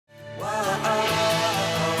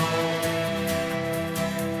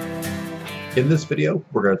In this video,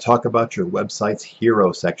 we're going to talk about your website's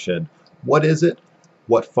hero section. What is it?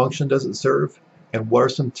 What function does it serve? And what are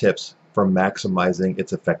some tips for maximizing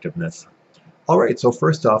its effectiveness? Alright, so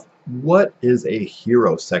first off, what is a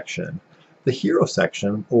hero section? The hero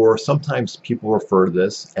section, or sometimes people refer to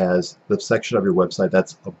this as the section of your website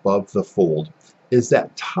that's above the fold, is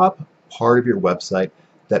that top part of your website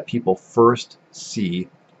that people first see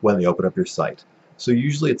when they open up your site. So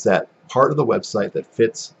usually it's that part of the website that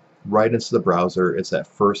fits right into the browser. It's that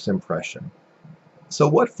first impression. So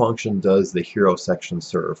what function does the hero section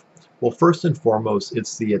serve? Well, first and foremost,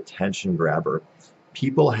 it's the attention grabber.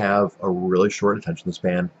 People have a really short attention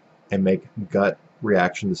span and make gut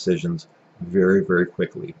reaction decisions very, very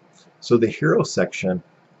quickly. So the hero section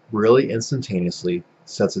really instantaneously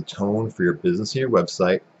sets a tone for your business and your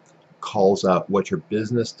website, calls out what your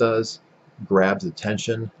business does, grabs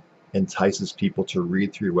attention, entices people to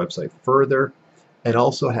read through your website further, and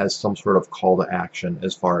also has some sort of call to action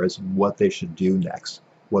as far as what they should do next,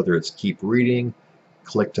 whether it's keep reading,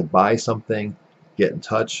 click to buy something, get in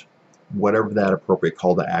touch, whatever that appropriate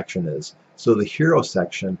call to action is. So the hero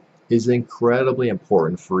section is incredibly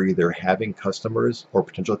important for either having customers or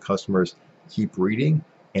potential customers keep reading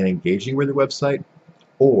and engaging with your website,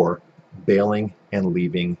 or bailing and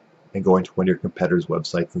leaving and going to one of your competitors'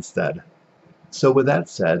 websites instead. So with that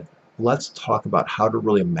said, let's talk about how to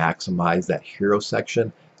really maximize that hero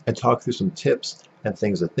section and talk through some tips and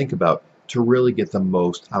things to think about to really get the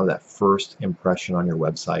most out of that first impression on your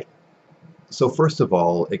website. So first of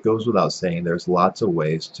all, it goes without saying there's lots of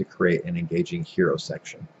ways to create an engaging hero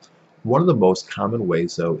section. One of the most common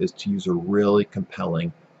ways, though, is to use a really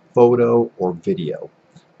compelling photo or video.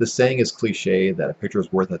 The saying is cliche that a picture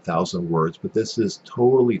is worth 1,000 words, but this is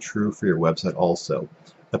totally true for your website also.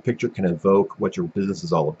 A picture can evoke what your business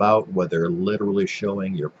is all about, whether literally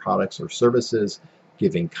showing your products or services,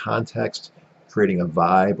 giving context, creating a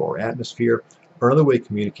vibe or atmosphere, or another way of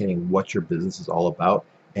communicating what your business is all about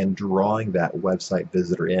and drawing that website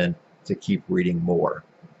visitor in to keep reading more.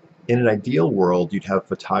 In an ideal world, you'd have a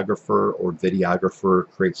photographer or videographer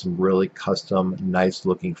create some really custom, nice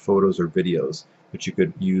looking photos or videos which you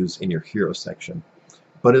could use in your hero section.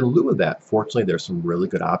 But in lieu of that, fortunately, there's some really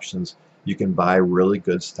good options. You can buy really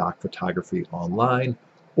good stock photography online,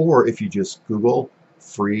 or if you just Google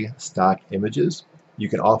free stock images, you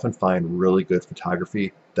can often find really good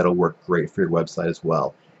photography that'll work great for your website as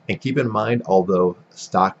well. And keep in mind, although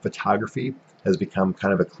stock photography has become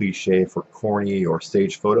kind of a cliche for corny or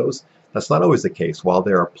stage photos, that's not always the case. While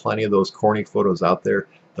there are plenty of those corny photos out there,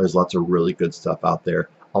 there's lots of really good stuff out there.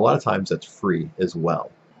 A lot of times that's free as well.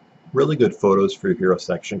 Really good photos for your hero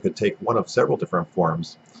section could take one of several different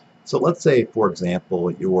forms. So let's say, for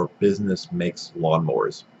example, your business makes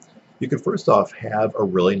lawnmowers. You could first off have a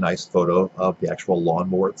really nice photo of the actual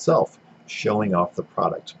lawnmower itself, showing off the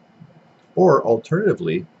product. Or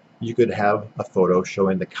alternatively, you could have a photo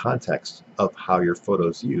showing the context of how your photo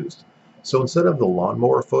is used. So instead of the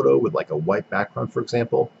lawnmower photo with like a white background, for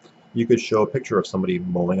example, you could show a picture of somebody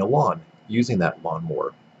mowing a lawn using that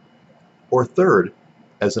lawnmower. Or third,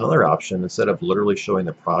 as another option, instead of literally showing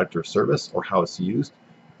the product or service or how it's used,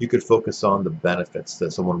 you could focus on the benefits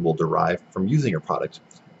that someone will derive from using your product.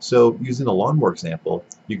 So using the lawnmower example,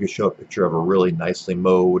 you could show a picture of a really nicely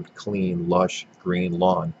mowed, clean, lush, green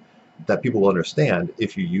lawn that people will understand.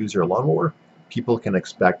 If you use your lawnmower, people can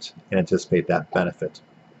expect and anticipate that benefit.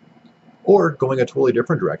 Or going a totally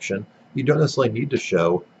different direction, you don't necessarily need to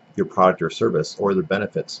show your product or service or the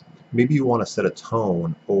benefits. Maybe you want to set a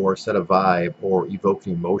tone or set a vibe or evoke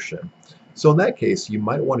an emotion. So in that case, you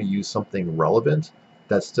might want to use something relevant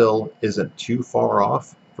that still isn't too far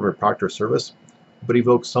off from your product or service, but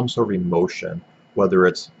evokes some sort of emotion, whether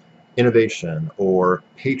it's innovation or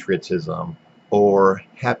patriotism or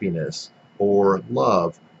happiness or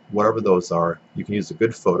love, whatever those are. You can use a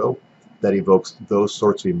good photo that evokes those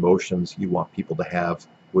sorts of emotions you want people to have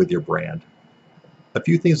with your brand. A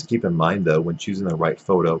few things to keep in mind though when choosing the right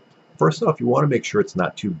photo. First off, you want to make sure it's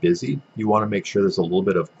not too busy. You want to make sure there's a little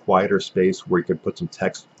bit of quieter space where you can put some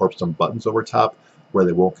text or some buttons over top where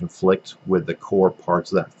they won't conflict with the core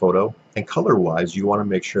parts of that photo. And color-wise, you want to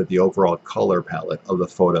make sure the overall color palette of the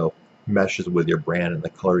photo meshes with your brand and the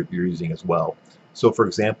color you're using as well. So for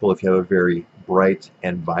example, if you have a very bright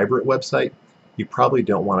and vibrant website, you probably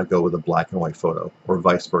don't want to go with a black and white photo, or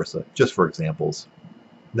vice versa, just for examples.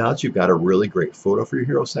 Now that you've got a really great photo for your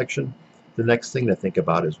hero section, the next thing to think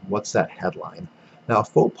about is what's that headline. Now, a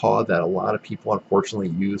faux pas that a lot of people unfortunately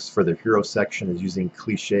use for their hero section is using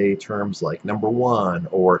cliche terms like #1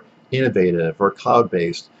 or innovative or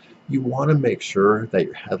cloud-based. You want to make sure that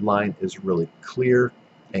your headline is really clear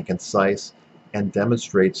and concise and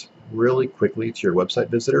demonstrates really quickly to your website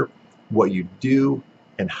visitor what you do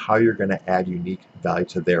and how you're going to add unique value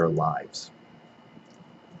to their lives.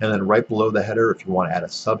 And then right below the header, if you want to add a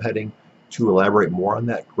subheading to elaborate more on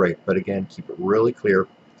that, great. But again, keep it really clear,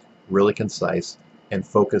 really concise, and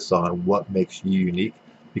focus on what makes you unique,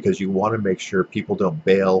 because you want to make sure people don't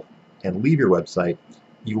bail and leave your website.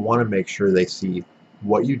 You want to make sure they see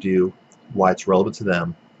what you do, why it's relevant to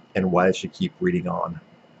them, and why they should keep reading on.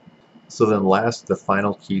 So then last, the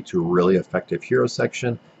final key to a really effective hero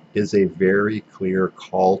section is a very clear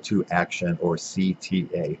call to action, or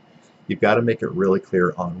CTA. You've got to make it really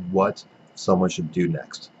clear on what someone should do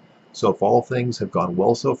next. So if all things have gone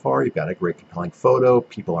well so far, you've got a great compelling photo,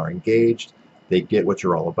 people are engaged, they get what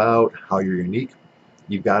you're all about, how you're unique,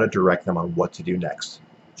 you've got to direct them on what to do next.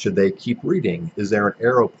 Should they keep reading? Is there an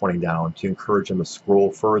arrow pointing down to encourage them to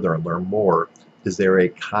scroll further and learn more? Is there a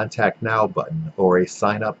contact now button, or a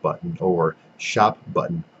sign up button, or shop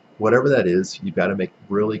button? Whatever that is, you've got to make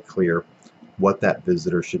really clear what that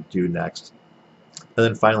visitor should do next. And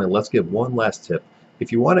then finally, let's give one last tip.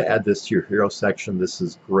 If you want to add this to your hero section, this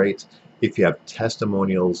is great. If you have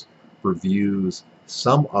testimonials, reviews,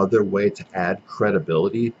 some other way to add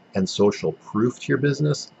credibility and social proof to your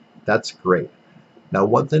business, that's great. Now,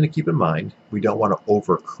 one thing to keep in mind, we don't want to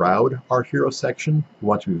overcrowd our hero section. We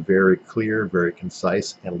want to be very clear, very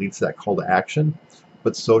concise, and lead to that call to action.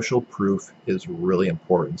 But social proof is really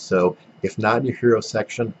important. So if not in your hero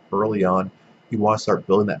section early on, you want to start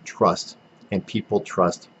building that trust, and people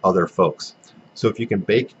trust other folks. So if you can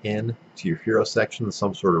bake in to your hero section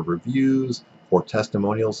some sort of reviews or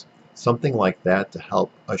testimonials, something like that to help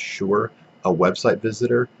assure a website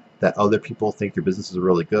visitor that other people think your business is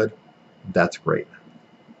really good, that's great.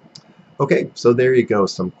 Okay, so there you go,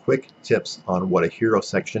 some quick tips on what a hero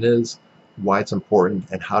section is, why it's important,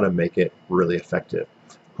 and how to make it really effective.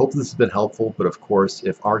 Hope this has been helpful, but of course,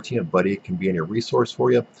 if our team at Buddy can be any resource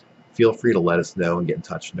for you, feel free to let us know and get in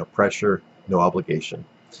touch. No pressure, no obligation.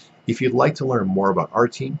 If you'd like to learn more about our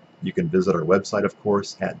team, you can visit our website, of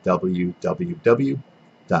course, at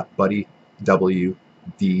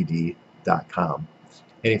www.buddywdd.com.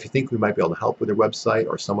 And if you think we might be able to help with your website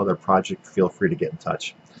or some other project, feel free to get in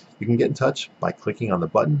touch. You can get in touch by clicking on the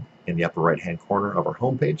button in the upper right-hand corner of our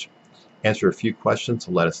homepage, answer a few questions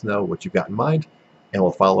to let us know what you've got in mind, and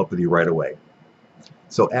we'll follow up with you right away.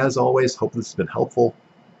 So as always, hope this has been helpful.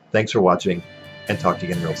 Thanks for watching, and talk to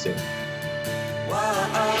you again real soon.